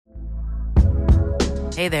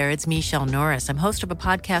Hey there, it's Michelle Norris. I'm host of a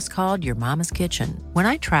podcast called Your Mama's Kitchen. When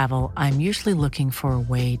I travel, I'm usually looking for a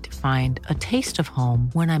way to find a taste of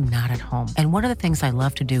home when I'm not at home. And one of the things I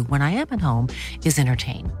love to do when I am at home is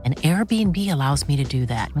entertain. And Airbnb allows me to do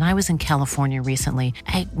that. When I was in California recently,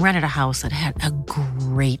 I rented a house that had a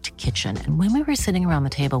great kitchen. And when we were sitting around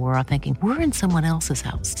the table, we were all thinking, we're in someone else's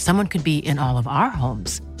house. Someone could be in all of our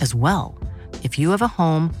homes as well. If you have a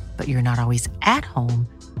home, but you're not always at home,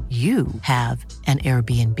 you have an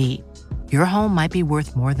Airbnb. Your home might be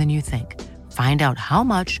worth more than you think. Find out how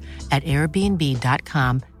much at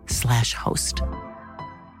airbnb.com/host.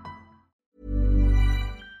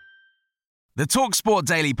 The TalkSport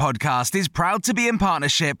Daily podcast is proud to be in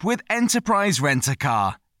partnership with Enterprise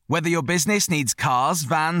Rent-A-Car. Whether your business needs cars,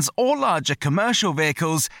 vans, or larger commercial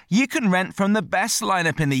vehicles, you can rent from the best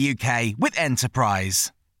lineup in the UK with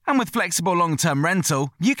Enterprise. And with flexible long-term rental,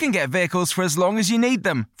 you can get vehicles for as long as you need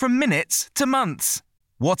them, from minutes to months.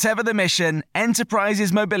 Whatever the mission,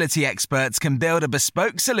 Enterprise's mobility experts can build a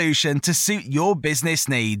bespoke solution to suit your business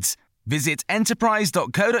needs. Visit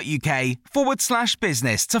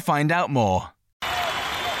enterprise.co.uk/business to find out more.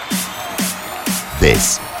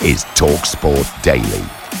 This is TalkSport Daily.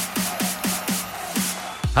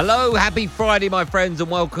 Hello, happy Friday, my friends, and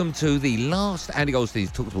welcome to the last Andy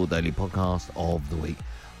Goldstein's TalkSport Daily podcast of the week.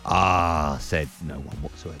 Said no one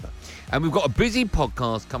whatsoever. And we've got a busy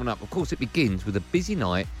podcast coming up. Of course, it begins with a busy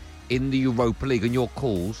night in the Europa League and your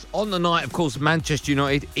calls. On the night, of course, Manchester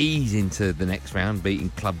United ease into the next round, beating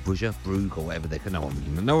Club Brugge, or whatever they can.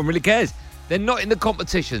 No one really cares. They're not in the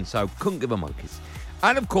competition, so couldn't give a monkeys.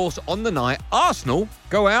 And, of course, on the night, Arsenal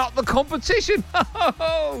go out the competition.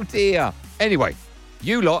 Oh, dear. Anyway,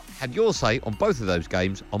 you lot had your say on both of those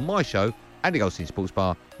games on my show, Andy Goldstein Sports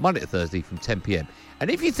Bar, Monday to Thursday from 10 p.m. And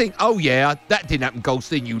if you think, oh, yeah, that didn't happen,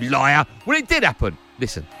 Goldstein, you liar. Well, it did happen.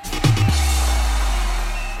 Listen.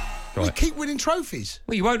 We keep winning trophies.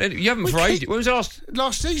 Well, you won't. You haven't for ages. When was the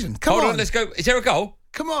last season? Come on. Let's go. Is there a goal?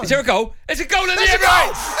 Come on. Is there a goal? There's a goal in the There's a goal!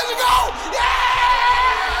 Emirates! There's a goal!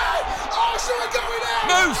 Yeah! Arsenal are going out!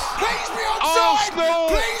 Moose! Please be onside! Arsenal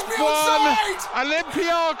Please be onside!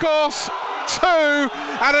 Olympiacos 2,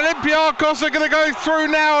 and Olympiacos are going to go through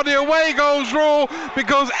now the away goals rule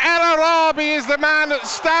because El Arabi is the man that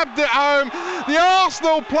stabbed it home. The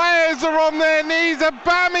Arsenal players are on their knees.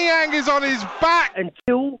 Aubameyang is on his back.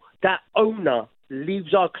 Until that owner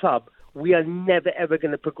leaves our club, we are never ever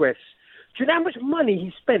going to progress. Do you know how much money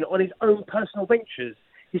he spent on his own personal ventures?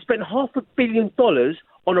 He spent $500 million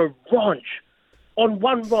on a ranch, on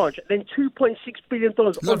one ranch, then $2.6 billion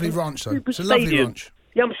Lovely on ranch, though. Super It's a lovely Stadium. ranch.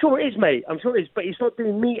 Yeah, I'm sure it is, mate. I'm sure it is, but it's not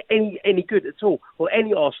doing me any good at all, or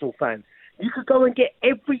any Arsenal fan. You could go and get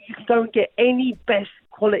any best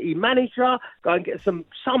quality manager, go and get some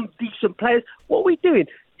decent players. What are we doing?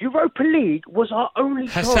 Europa League was our only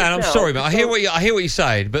chance. Hassan, I'm now. sorry, mate. I hear what you're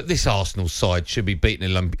saying, but this Arsenal side should be beating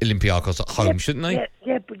Olympiacos at home, shouldn't they?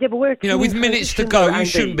 Yeah, but we're a team with in minutes to transition, go, though, you Andy.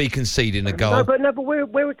 shouldn't be conceding a goal. No, but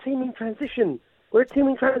we're a team in transition. We're a team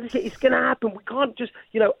in transition. It's going to happen. We can't just,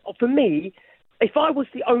 for me, if I was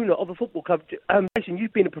the owner of a football club, Jason,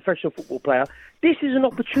 you've been a professional football player, this is an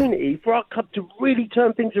opportunity for our club to really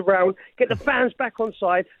turn things around, get the fans back on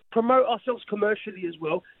side, promote ourselves commercially as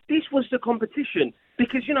well. This was the competition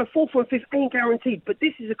because, fourth and fifth ain't guaranteed, but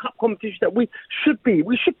this is a cup competition that we should be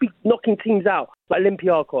knocking teams out like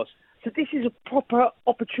Olympiacos. So this is a proper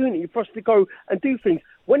opportunity for us to go and do things.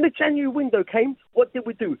 When the January window came, what did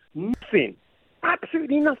we do? Nothing.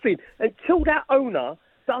 Absolutely nothing. Until that owner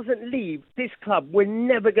doesn't leave this club, we're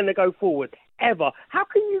never going to go forward, ever. How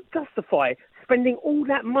can you justify spending all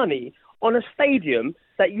that money on a stadium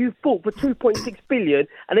that you've bought for $2.6 billion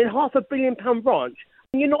and then £500 million ranch,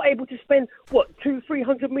 and you're not able to spend,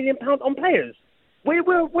 £200-300 million on players? We're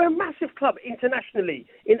a massive club internationally,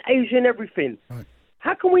 in Asia and everything. Right.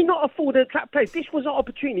 How can we not afford to attract players? This was our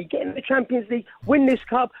opportunity. Get in the Champions League, win this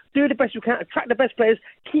cup, do the best we can, attract the best players,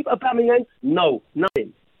 keep Aubameyang. No,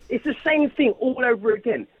 nothing. It's the same thing all over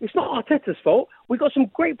again. It's not Arteta's fault. We've got some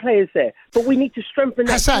great players there, but we need to strengthen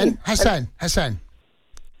that team. Hassan.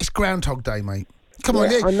 It's Groundhog Day, mate. Come on.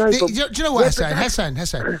 I know, do you know what, Hassan?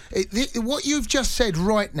 What you've just said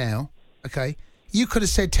right now, okay, you could have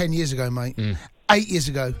said 10 years ago, mate. 8 years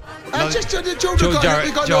ago. Jordan, we've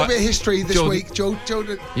got a little bit of history this week.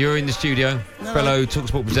 Jordan. You're in the studio, fellow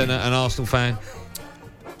TalkSport presenter and Arsenal fan.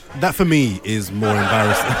 That for me is more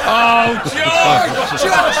embarrassing. Oh, Josh!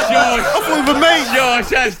 I thought we were mates. Josh,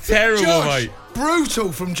 that's terrible, mate.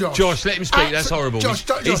 Brutal from Josh. Josh, let him speak. That's horrible. Josh,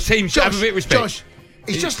 his team should have a bit of respect. Josh,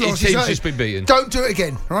 he's just lost. His team's just been beaten. Don't do it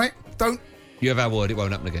again, right? Don't. You have our word. It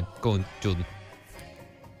won't happen again. Go on, Jordan.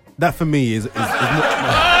 That for me is more...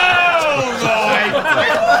 Oh,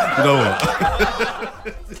 my You know what?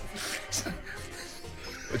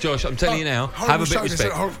 Josh, I'm telling you now, have a bit of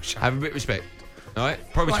respect. Have a bit of respect. All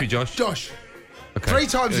right? Promise me, Josh. Josh. Okay. 3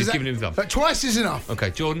 times is giving him the thumb. But twice is enough.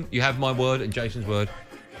 Okay, Jordan, you have my word and Jason's word.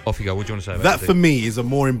 Off you go. What do you want to say about That for me is a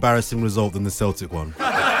more embarrassing result than the Celtic one.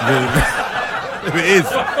 It is.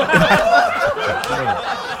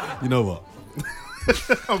 You know what?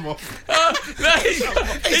 I'm off.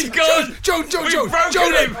 He's gone. Jordan,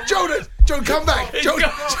 come back.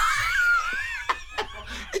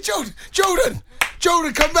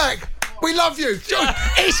 Jordan, come back. We love you. Jordan,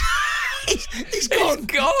 he's gone.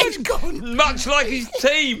 He's gone. Much like his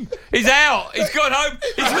team. He's out. He's gone home.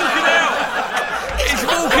 He's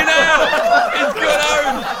walking out. He's gone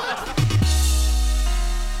home.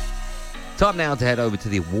 Time now to head over to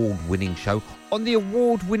the award-winning show on the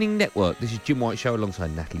award-winning network. This is Jim White Show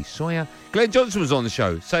alongside Natalie Sawyer. Glenn Johnson was on the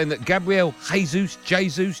show saying that Gabriel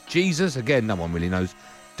Jesus, again, no one really knows,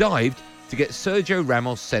 dived to get Sergio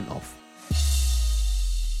Ramos sent off.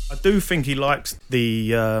 I do think he likes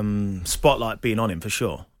the spotlight being on him for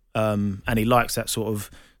sure. And he likes that sort of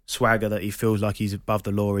swagger that he feels like he's above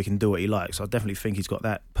the law, he can do what he likes. I definitely think he's got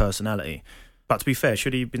that personality. But to be fair,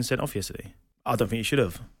 should he have been sent off yesterday? I don't think he should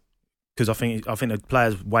have. Because I think the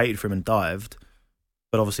players waited for him and dived,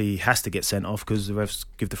 but obviously he has to get sent off because the refs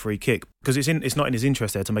give the free kick. Because it's not in his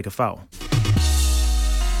interest there to make a foul.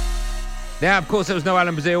 Now, of course, there was no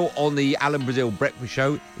Alan Brazil on the Alan Brazil Breakfast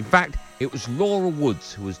Show. In fact, it was Laura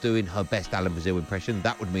Woods who was doing her best Alan Brazil impression.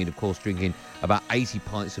 That would mean, of course, drinking about 80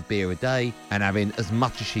 pints of beer a day and having as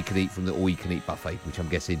much as she could eat from the all-you-can-eat buffet, which I'm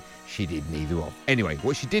guessing she did neither of. Anyway,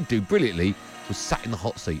 what she did do brilliantly was sat in the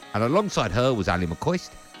hot seat. And alongside her was Ali McCoist.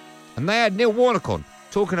 And they had Neil Warnock on,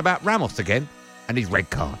 talking about Ramos again and his red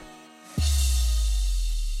card.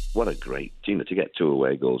 What a great, to get 2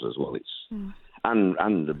 away goals as well.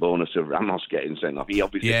 And the bonus of Ramos getting sent off. He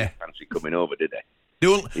obviously didn't fancy coming over, did he?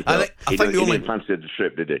 I think the only... He didn't fancy the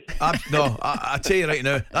trip, did he? No, I tell you right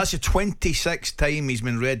now, that's the 26th time he's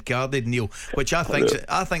been red carded, Neil, which I think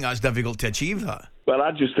that's difficult to achieve, that. Well,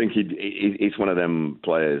 I just think he's one of them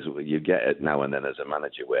players you get it now and then as a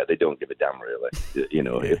manager where they don't give a damn really.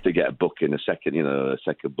 If they get a booking, a second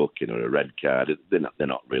booking or a red card, they're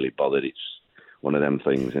not really bothered. It's one of them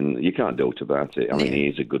things, and you can't doubt about it. I mean, he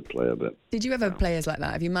is a good player, but did you ever have players like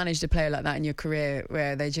that? Have you managed a player like that in your career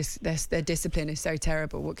where their discipline is so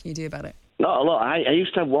terrible? What can you do about it? Not a lot. I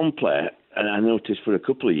used to have one player, and I noticed for a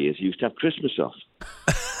couple of years he used to have Christmas off.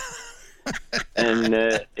 And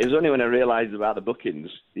it was only when I realised about the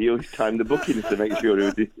bookings, he always timed the bookings to make sure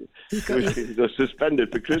he was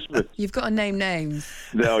suspended for Christmas. You've got to name names.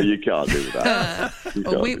 No, you can't do that.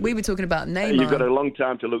 Well, we were talking about Neymar. You've got a long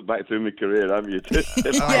time to look back through my career, haven't you? Yeah,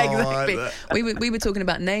 exactly. We were talking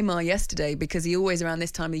about Neymar yesterday because he always, around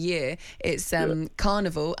this time of year, it's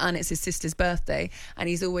Carnival and it's his sister's birthday, and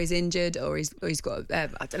he's always injured or he's got I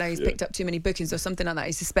don't know, he's picked up too many bookings or something like that.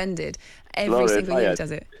 He's suspended every single year. He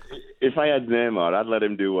does it. If I had Neymar, I'd let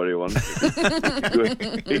him do what he wanted.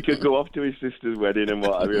 He could go off to his sister's wedding and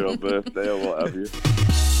what have you, or birthday or what have you.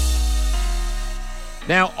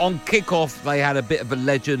 Now, on kick-off, they had a bit of a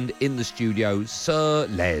legend in the studio. Sir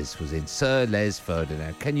Les was in. Sir Les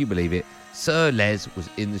Ferdinand. Can you believe it? Sir Les was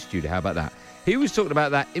in the studio. How about that? He was talking about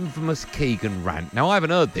that infamous Keegan rant. Now, I haven't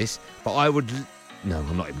heard this, but I would... No,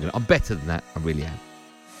 I'm not even going to... I'm better than that. I really am.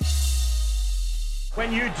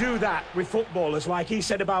 When you do that with footballers, like he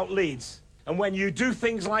said about Leeds, and when you do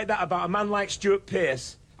things like that about a man like Stuart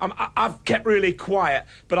Pearce, I've kept really quiet,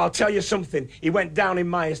 but I'll tell you something. He went down in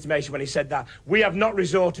my estimation when he said that. We have not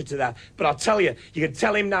resorted to that, but I'll tell you, you can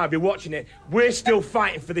tell him now if you're watching it, we're still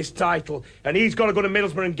fighting for this title, and he's got to go to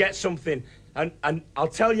Middlesbrough and get something. And I'll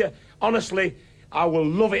tell you, honestly, I will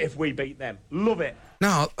love it if we beat them. Love it.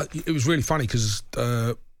 No, it was really funny because...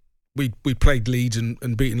 We played Leeds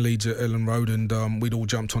and beaten Leeds at Ellen Road, and we'd all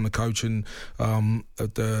jumped on the coach, and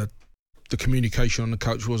the communication on the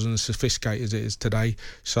coach wasn't as sophisticated as it is today,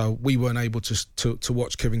 so we weren't able to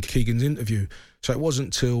watch Kevin Keegan's interview. So it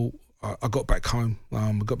wasn't till I got back home,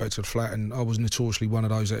 I got back to the flat, and I was notoriously one of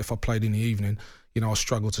those that if I played in the evening, I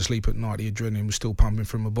struggled to sleep at night. The adrenaline was still pumping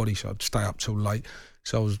through my body, so I'd stay up till late.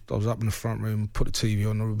 So I was up in the front room, put the TV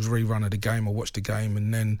on, it was a rerun of the game, I watched the game,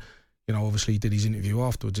 and then obviously he did his interview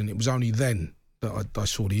afterwards, and it was only then that I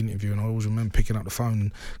saw the interview, and I always remember picking up the phone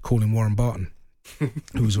and calling Warren Barton,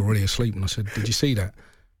 who was already asleep, and I said, "Did you see that?"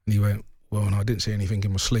 And he went, "Well, no, I didn't see anything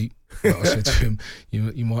in my sleep." But I said to him,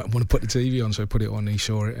 you might want to put the TV on, so I put it on, and he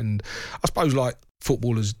saw it. And I suppose, like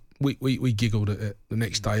footballers, we giggled at it. The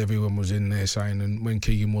next day, everyone was in there saying, and when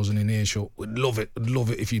Keegan wasn't in earshot, we'd love it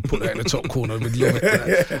if you'd put that in the top corner, we'd love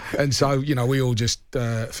it. And so, we all just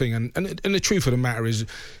think, and the truth of the matter is,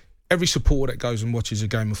 every supporter that goes and watches a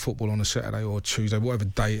game of football on a Saturday or Tuesday, whatever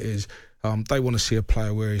day it is, they want to see a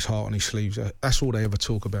player wear his heart on his sleeves. That's all they ever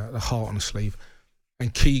talk about, the heart on the sleeve.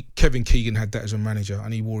 And Kevin Keegan had that as a manager,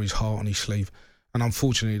 and he wore his heart on his sleeve. And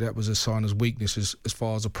unfortunately, that was a sign of weakness as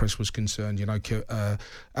far as the press was concerned. You know,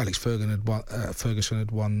 Alex Ferguson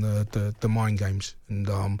had won the mind games, and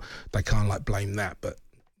they can't like blame that. But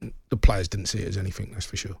the players didn't see it as anything, that's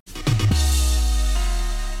for sure.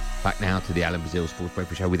 Back now to the Alan Brazil Sports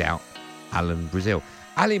Breakfast Show without Alan Brazil.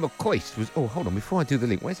 Ali McCoist was... Oh, hold on, before I do the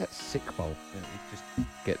link, where's that sick bowl? Just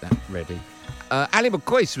get that ready. Ali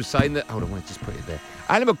McCoist was saying that... Hold on, wait, just put it there.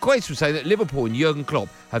 Ali McCoist was saying that Liverpool and Jurgen Klopp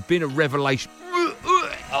have been a revelation...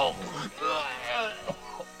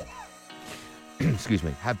 Excuse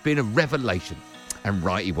me. Have been a revelation. And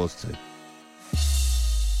right he was too.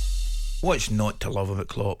 What's not to love about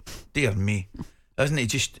Klopp? Dear me. Isn't it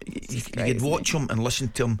just... You'd watch him and listen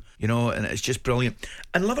to him, you know, and it's just brilliant.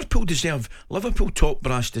 And Liverpool top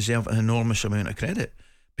brass deserve an enormous amount of credit,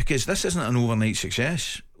 because this isn't an overnight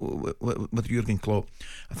success with Jurgen Klopp.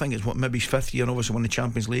 I think it's maybe his 5th year, obviously won the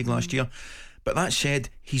Champions League last year. But that said,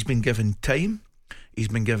 he's been given time, he's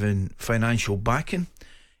been given financial backing,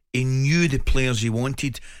 he knew the players he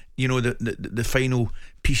wanted, you know, the final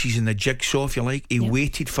pieces in the jigsaw, if you like. He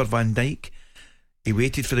waited for Van Dijk, he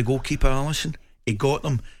waited for the goalkeeper Alisson, he got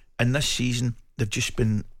them, and this season they've just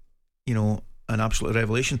been, you know, an absolute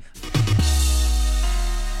revelation.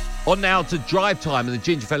 On now to Drive Time, and the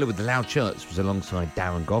ginger fella with the loud shirts was alongside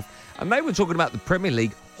Darren Goff, and they were talking about the Premier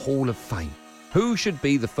League Hall of Fame. Who should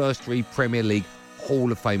be the first 3 Premier League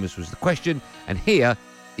Hall of Famers was the question, and here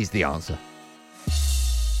is the answer.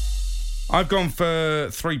 I've gone for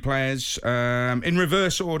 3 players. In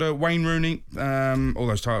reverse order, Wayne Rooney, all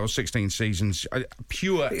those titles, 16 seasons,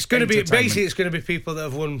 pure. It's going to be basically. It's going to be people that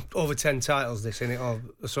have won over 10 titles. This, isn't it? Or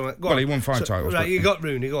something. Well, he won 5 titles. Right, you got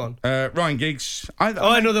Rooney. Go on. Ryan Giggs.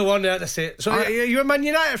 Another one. That's it. So you're a Man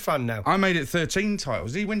United fan now. I made it 13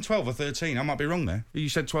 titles. Did he win 12 or 13? I might be wrong there. You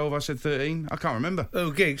said 12. I said 13. I can't remember.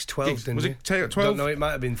 Oh, Giggs 12. Giggs, didn't was you? it 12? Don't know. It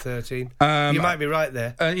might have been 13. You might be right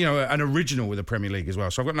there. You know, an original with the Premier League as well.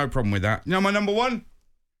 So I've got no problem with that. You know, my number 1.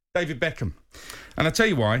 David Beckham. And I'll tell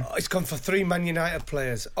you why. It's gone for 3 Man United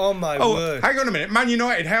players. Oh, my word. Hang on a minute. Man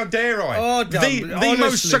United, how dare I? Oh, the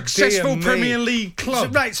most successful Premier League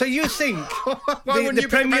club. Right, so you think the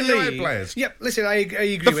Premier League players? Yep, listen, I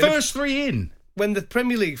agree. The first 3 in. When the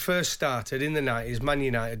Premier League first started in the 90s, Man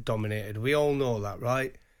United dominated. We all know that,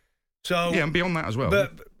 right? So yeah, and beyond that as well.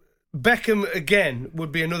 But Beckham, again,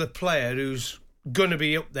 would be another player who's going to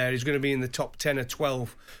be up there. He's going to be in the top 10 or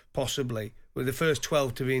 12, possibly. With the first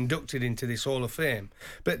 12 to be inducted into this Hall of Fame.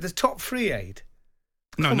 But the top 3, Aid?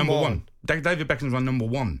 No, number 1. David Beckham's my number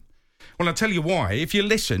 1. Well, I'll tell you why. If you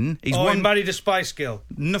listen, he's won... he married a Spice Girl.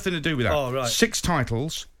 Nothing to do with that. Oh, right. 6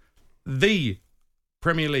 titles, the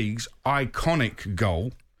Premier League's iconic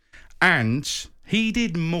goal, and he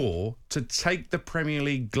did more to take the Premier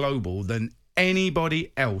League global than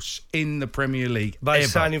anybody else in the Premier League by ever.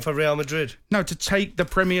 Signing for Real Madrid? No, to take the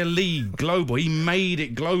Premier League global. He made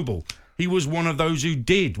it global. He was one of those who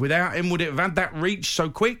did. Without him, would it have had that reach so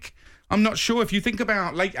quick? I'm not sure. If you think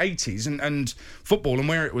about late 80s and football and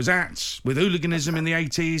where it was at, with hooliganism in the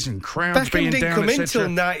 80s and crowds Beckham being didn't down, come in etc.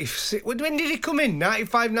 till 96. When did he come in?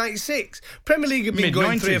 95, 96? Premier League had been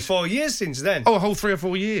going 3 or 4 years since then. Oh, a whole 3 or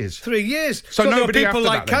 4 years. 3 years. So there were nobody people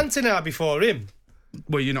after like that, Cantona before him.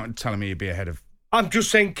 Well, you're not telling me he'd be ahead of... I'm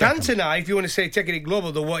just saying Cantona, if you want to say taking it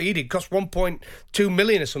global, though what he did cost 1.2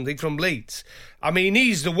 million or something from Leeds. I mean,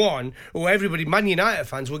 he's the one who everybody, Man United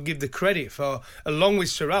fans, will give the credit for, along with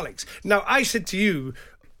Sir Alex. Now, I said to you,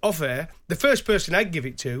 off air, the first person I'd give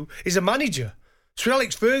it to is a manager. Sir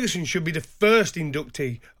Alex Ferguson should be the first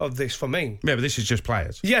inductee of this for me. Yeah, but this is just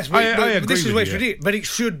players. Yes, I agree this is with what you. it's ridiculous. But it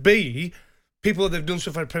should be... People that have done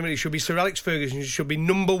stuff for the Premier League should be Sir Alex Ferguson should be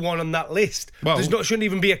number 1 on that list. Well, shouldn't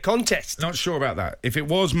even be a contest. Not sure about that. If it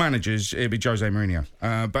was managers, it'd be Jose Mourinho.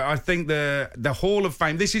 But I think the Hall of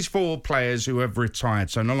Fame, this is for players who have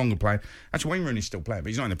retired, so no longer play. Actually, Wayne Rooney's still playing, but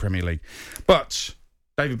he's not in the Premier League. But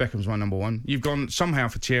David Beckham's my number 1. You've gone somehow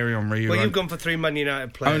for Thierry Henry. Well, you've gone for 3 Man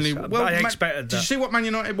United players. I expected that. Did you see what Man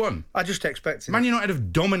United won? I just expected Man United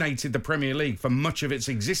have dominated the Premier League for much of its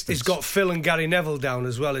existence. It's got Phil and Gary Neville down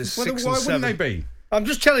as well as 6 and 7. Why wouldn't they be? I'm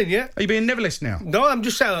just telling you. Are you being Nevilleist now? No, I'm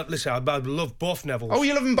just saying. Listen, I love both Nevilles. Oh,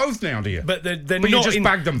 you love them both now, do you? But they're but not. You just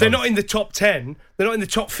bagged them both. They're not in the top 10. They're not in the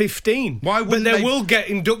top 15. Why wouldn't they? Will get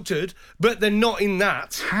inducted, but they're not in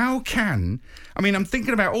that. How can? I mean, I'm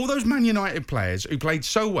thinking about all those Man United players who played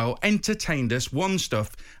so well, entertained us, won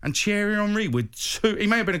stuff, and Thierry Henry with 2. He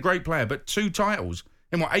may have been a great player, but 2 titles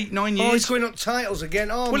In what, 8-9 years? Oh, he's going up titles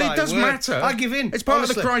again. Oh, well, it does matter. I give in. It's part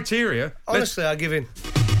of the criteria. Honestly, I give in.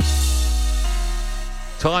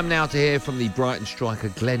 Time now to hear from the Brighton striker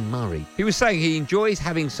Glenn Murray. He was saying he enjoys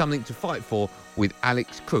having something to fight for with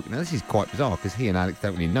Alex Cook. Now, this is quite bizarre because he and Alex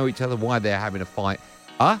don't really know each other. Why they're having a fight?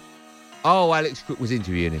 Oh, Alex Cook was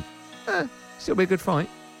interviewing him. Still be a good fight.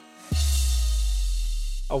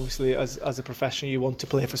 Obviously, as a professional, you want to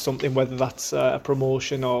play for something, whether that's a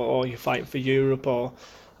promotion or you're fighting for Europe. Or,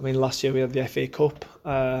 I mean, last year we had the FA Cup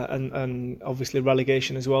and obviously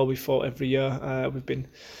relegation as well. We fought every year. We've been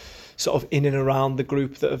sort of in and around the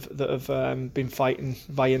group that have been fighting,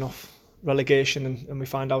 vying off relegation, and we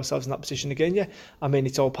find ourselves in that position again. Yeah, I mean,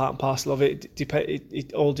 it's all part and parcel of it.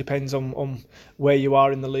 It all depends on where you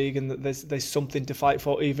are in the league, and that there's something to fight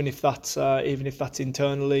for, even if that's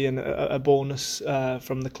internally and a bonus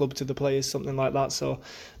from the club to the players, something like that. So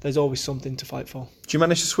there's always something to fight for. Do you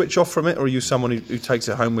manage to switch off from it, or are you someone who takes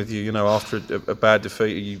it home with you? You know, after a bad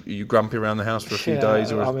defeat, are you grumpy around the house for a few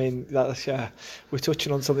days? Or I mean, we're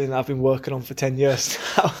touching on something that I've been working on for 10 years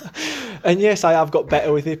now. And yes, I have got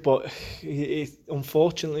better with it, but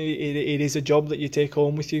unfortunately, it is a job that you take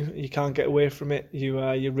home with you. You can't get away from it.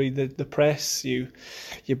 You read the press, you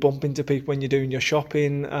bump into people when you're doing your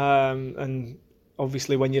shopping, and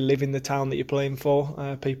obviously when you live in the town that you're playing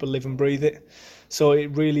for, people live and breathe it. So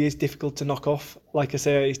it really is difficult to knock off. Like I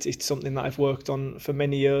say, it's something that I've worked on for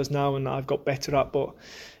many years now and I've got better at, but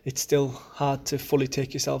it's still hard to fully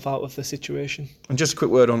take yourself out of the situation. And just a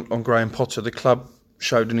quick word on Graham Potter. The club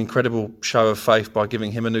showed an incredible show of faith by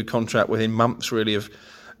giving him a new contract within months, really,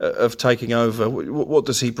 of taking over. What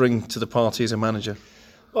does he bring to the party as a manager?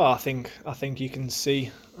 Well, I think you can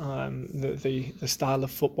see the style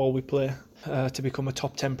of football we play to become a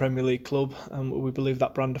top 10 Premier League club, and we believe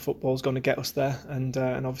that brand of football is going to get us there. And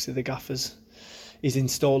obviously the gaffers is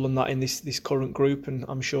installing that in this current group, and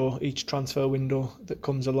I'm sure each transfer window that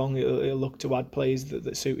comes along, he'll look to add players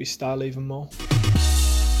that suit his style even more.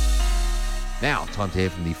 Now, time to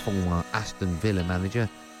hear from the former Aston Villa manager,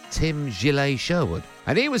 Tim Gillet-Sherwood.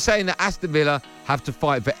 And he was saying that Aston Villa have to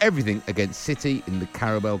fight for everything against City in the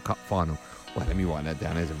Carabao Cup final. Well, let me write that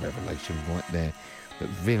down. There's a revelation right there. That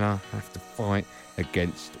Villa have to fight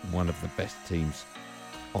against one of the best teams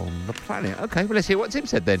on the planet. OK, well, let's hear what Tim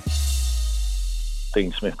said then.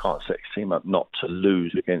 Dean Smith can't set his team up not to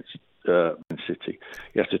lose against City.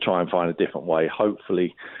 You have to try and find a different way.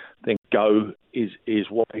 Hopefully, then go is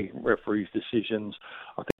why referees' decisions.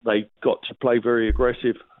 I think they got to play very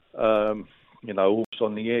aggressive. Almost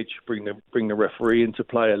on the edge, bring the referee into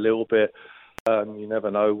play a little bit. You never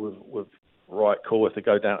know with right call if they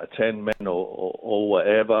go down to 10 men or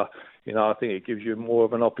whatever. I think it gives you more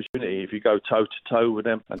of an opportunity. If you go toe to toe with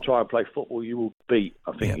them and try and play football, you will beat.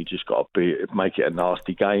 I think you just got to make it a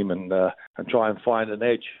nasty game and try and find an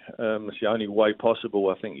edge. It's the only way possible.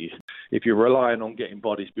 I think if you're relying on getting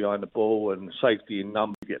bodies behind the ball and safety in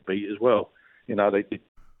numbers, you get beat as well. They did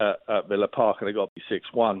at Villa Park and they got beat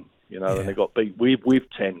 6-1. And they got beat with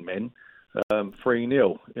 10 men,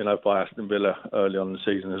 3-0. By Aston Villa early on in the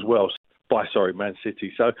season as well. Man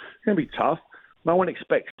City. So it's going to be tough. No one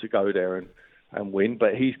expects to go there and win,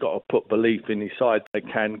 but he's got to put belief in his side they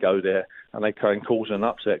can go there and they can cause an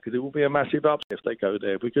upset, because it will be a massive upset if they go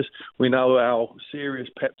there, because we know how serious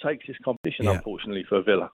Pep takes this competition, unfortunately, for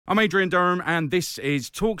Villa. I'm Adrian Durham, and this is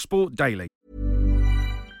TalkSport Daily.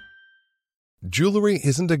 Jewelry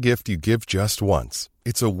isn't a gift you give just once.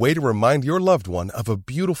 It's a way to remind your loved one of a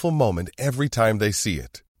beautiful moment every time they see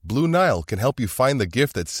it. Blue Nile can help you find the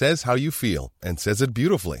gift that says how you feel and says it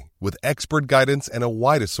beautifully, with expert guidance and a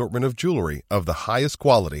wide assortment of jewelry of the highest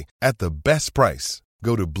quality at the best price.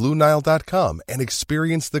 Go to BlueNile.com and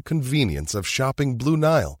experience the convenience of shopping Blue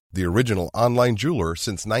Nile, the original online jeweler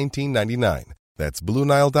since 1999. That's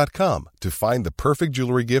BlueNile.com to find the perfect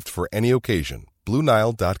jewelry gift for any occasion.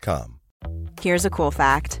 BlueNile.com. Here's a cool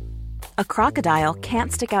fact. A crocodile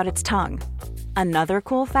can't stick out its tongue. Another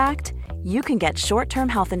cool fact, you can get short-term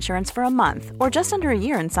health insurance for a month or just under a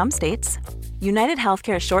year in some states. United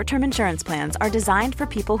Healthcare short-term insurance plans are designed for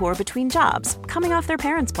people who are between jobs, coming off their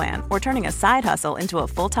parents' plan, or turning a side hustle into a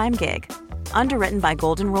full-time gig. Underwritten by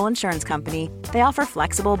Golden Rule Insurance Company, they offer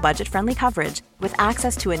flexible, budget-friendly coverage with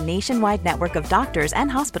access to a nationwide network of doctors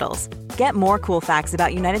and hospitals. Get more cool facts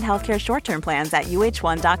about United Healthcare short-term plans at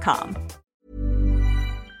uh1.com.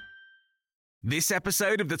 This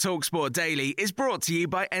episode of the TalkSport Daily is brought to you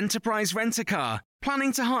by Enterprise Rent-A-Car.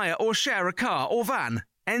 Planning to hire or share a car or van?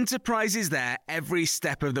 Enterprise is there every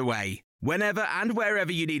step of the way. Whenever and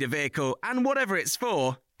wherever you need a vehicle and whatever it's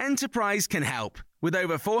for, Enterprise can help. With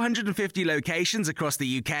over 450 locations across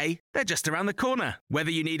the UK, they're just around the corner.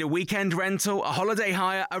 Whether you need a weekend rental, a holiday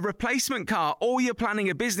hire, a replacement car, or you're planning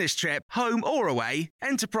a business trip, home or away,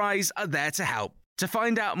 Enterprise are there to help. To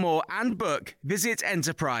find out more and book, visit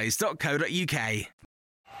enterprise.co.uk.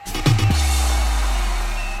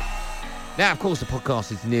 Now, of course, the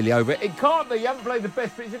podcast is nearly over. It can't be. You haven't played the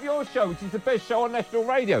best bits of your show, which is the best show on national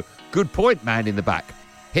radio. Good point, man in the back.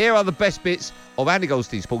 Here are the best bits of Andy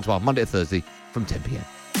Goldstein's Sports Bar, Monday to Thursday from 10 p.m.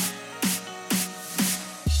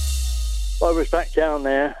 I was back down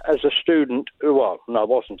there as a student. Well, no, I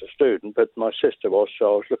wasn't a student, but my sister was,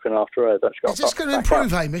 so I was looking after her. Is this going to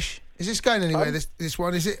improve, Hamish? Is this going anywhere, this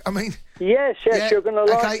one? Is it? I mean... Yes, yeah, you're going to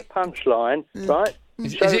like the punchline, right?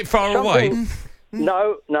 Is it far away?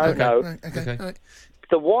 No. Okay.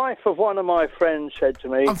 The wife of one of my friends said to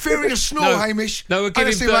me... I'm fearing a snore, Hamish. No, we'll give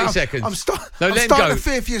him 30 seconds. I'm let him starting go. to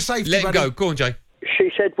fear for your safety, Let him buddy. go. Go on, Jay.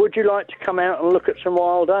 She said, would you like to come out and look at some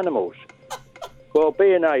wild animals? Well,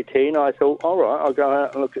 being 18, I thought, all right, I'll go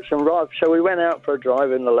out and look at some rides. So we went out for a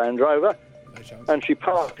drive in the Land Rover, and she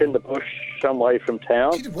parked in the bush some way from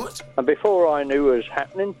town. She did what? And before I knew it was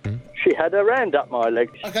happening, she had her hand up my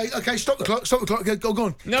legs. Okay, stop the clock. Go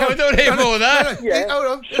on. No, I don't hear more of that. Yeah. Hold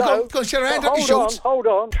on. So, go on, share her hand up your shorts. Hold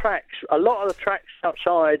on, tracks. A lot of the tracks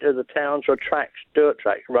outside of the towns were tracks, dirt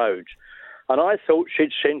tracks, roads. And I thought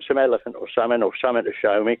she'd seen some elephant or something to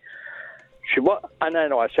show me. And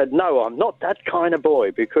then I said, no, I'm not that kind of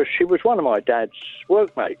boy, because she was one of my dad's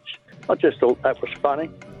workmates. I just thought that was funny,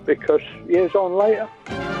 because years on later...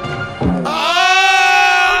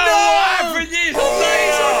 Years on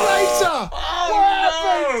later! What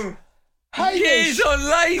happened? Hamish! Years on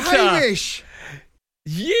later! Hamish!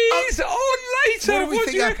 Years on later! What do you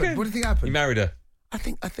think happened? You married her. I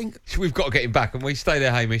think We've got to get him back, and we stay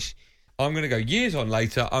there, Hamish. I'm going to go years on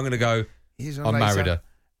later. I'm going to go. I married her.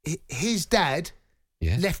 His dad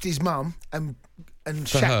left his mum and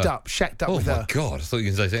For shacked her. up Oh with my her. God! I thought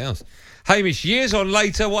you were going to say something else. Hamish, years on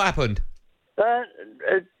later, what happened?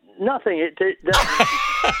 Nothing.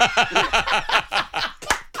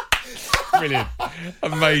 Brilliant,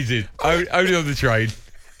 amazing. Only on the train.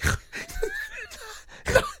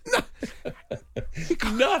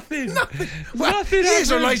 Nothing. Nothing.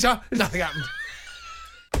 Years on happened. later, nothing happened.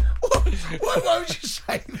 Why would you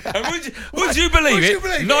say that? And would you believe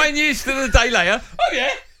it? 9 years to the day later. Oh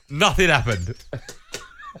yeah. Nothing happened.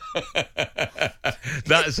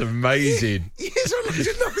 That's amazing. Years on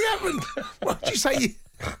later, nothing happened. Why would you say?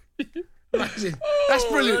 Amazing. That's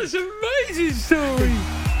brilliant. That's an amazing story.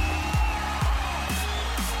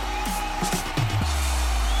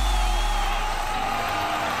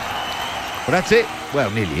 Well, that's it. Well,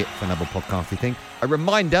 nearly it for another podcasty thing. A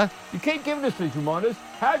reminder, you keep giving us these reminders.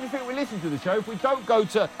 How do you think we listen to the show if we don't go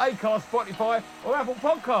to Acast, Spotify or Apple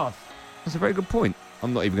Podcasts? That's a very good point.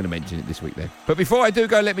 I'm not even going to mention it this week then. But before I do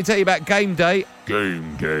go, let me tell you about Game Day.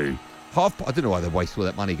 Game Day. I don't know why they waste all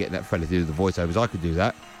that money getting that fella to do the voiceovers. I could do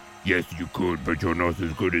that. Yes, you could, but you're not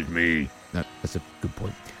as good as me. No, that's a good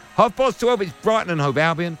point. 12:30, it's Brighton and Hove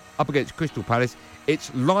Albion up against Crystal Palace.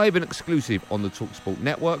 It's live and exclusive on the TalkSport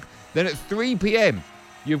network. Then at 3 p.m,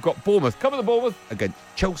 you've got Bournemouth. Cover the Bournemouth against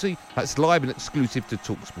Chelsea. That's live and exclusive to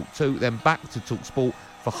TalkSport 2. Then back to TalkSport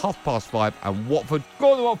for 5:30 and Watford.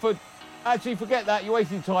 Go on to Watford. Actually, forget that. You're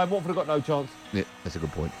wasting time. Watford have got no chance. Yeah, that's a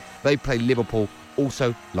good point. They play Liverpool,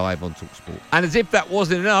 also live on TalkSport. And as if that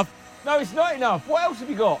wasn't enough, no, it's not enough. What else have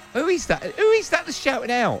you got? Who is that? Who is that that's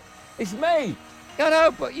shouting out? It's me. I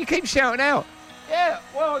know, but you keep shouting out. Yeah,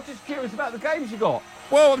 well, I'm just curious about the games you got.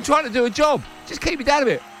 Well, I'm trying to do a job. Just keep me down a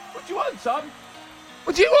bit. What do you want, son?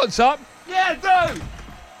 What do you want, son? Yeah, do.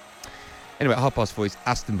 Anyway, at 4:30, it's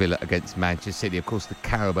Aston Villa against Manchester City. Of course, the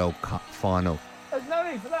Carabao Cup final. There's no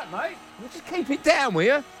need for that, mate. We'll just keep it down, will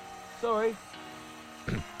you? Sorry.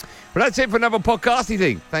 Well, that's it for another podcasty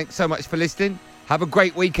thing. Thanks so much for listening. Have a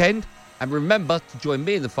great weekend. And remember to join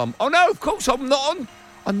me in the fun. Oh, no, of course, I'm not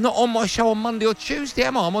on my show on Monday or Tuesday,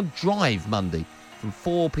 am I? I'm on Drive Monday from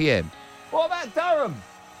 4 p.m. What about Durham?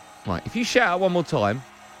 Right, if you shout out one more time.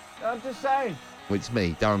 I'm just saying. Well, it's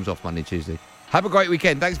me. Durham's off Monday, Tuesday. Have a great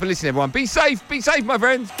weekend. Thanks for listening, everyone. Be safe, my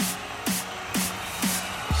friends.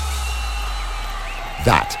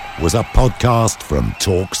 That was a podcast from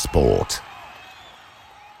TalkSport.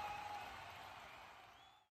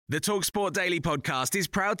 The TalkSport Daily podcast is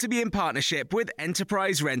proud to be in partnership with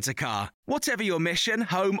Enterprise Rent-A-Car. Whatever your mission,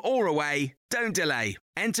 home or away, don't delay.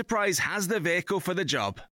 Enterprise has the vehicle for the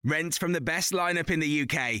job. Rent from the best lineup in the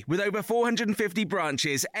UK. With over 450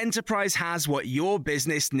 branches, Enterprise has what your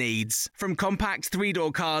business needs. From compact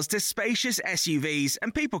three-door cars to spacious SUVs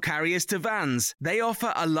and people carriers to vans, they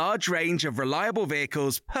offer a large range of reliable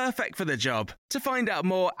vehicles perfect for the job. To find out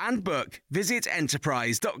more and book, visit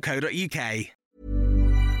enterprise.co.uk.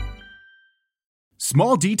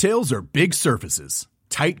 Small details are big surfaces.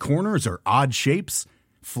 Tight corners are odd shapes.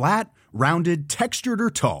 Flat, rounded, textured,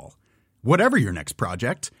 or tall. Whatever your next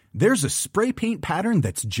project, there's a spray paint pattern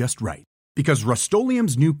that's just right. Because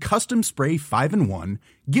Rust-Oleum's new Custom Spray 5-in-1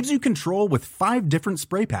 gives you control with 5 different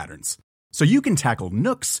spray patterns. So you can tackle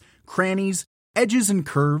nooks, crannies, edges, and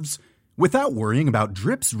curves without worrying about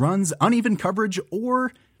drips, runs, uneven coverage,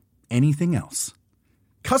 or anything else.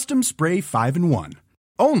 Custom Spray 5-in-1.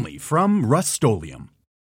 Only from Rust-Oleum.